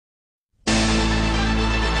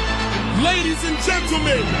Ladies and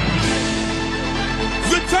gentlemen,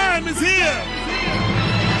 the time is here.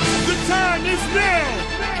 The time is now.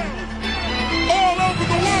 All over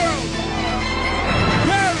the world.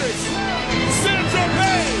 Paris,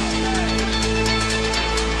 Santroupeit.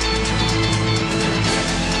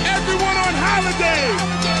 Everyone on holiday.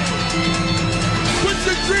 Put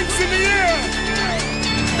your drinks in the air.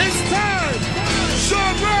 It's time.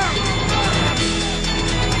 Sean Rock.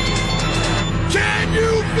 Can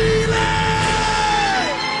you feel it?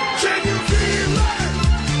 Can you feel it?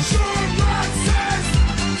 Sean Rock says,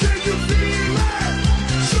 can you feel it?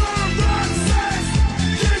 Sean Rock says,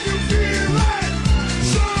 can you feel it?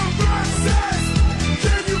 Sean Rock says,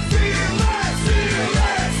 can you feel it? Feel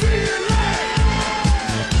it, feel it.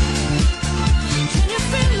 Can you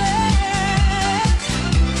feel it?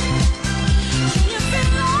 Can you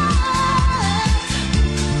feel it?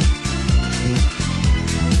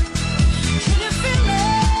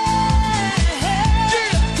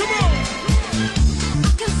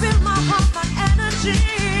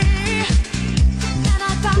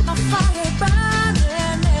 Fire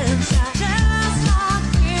burning inside, just like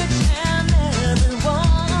each and every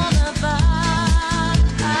one of us.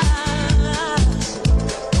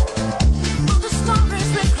 All the stories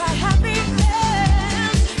we cry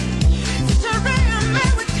happiness, victory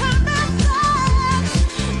American flags,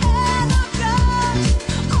 and I've got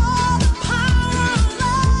all the power of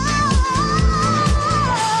love.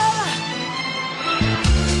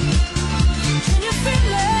 Can you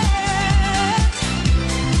feel it?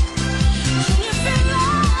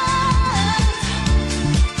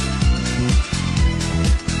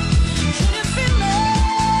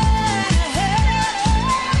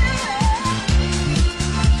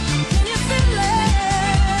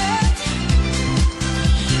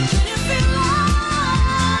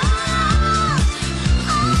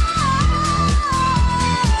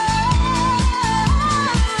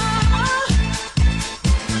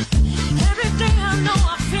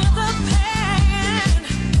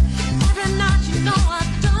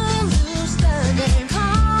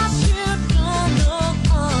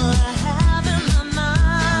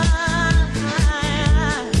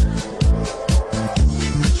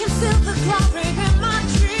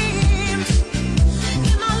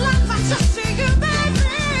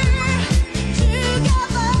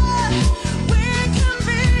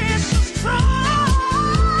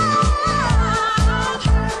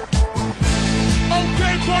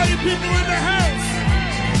 People in the house,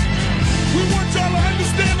 we want y'all to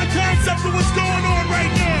understand the concept of what's going on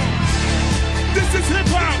right now. This is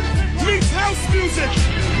hip-hop meets house music.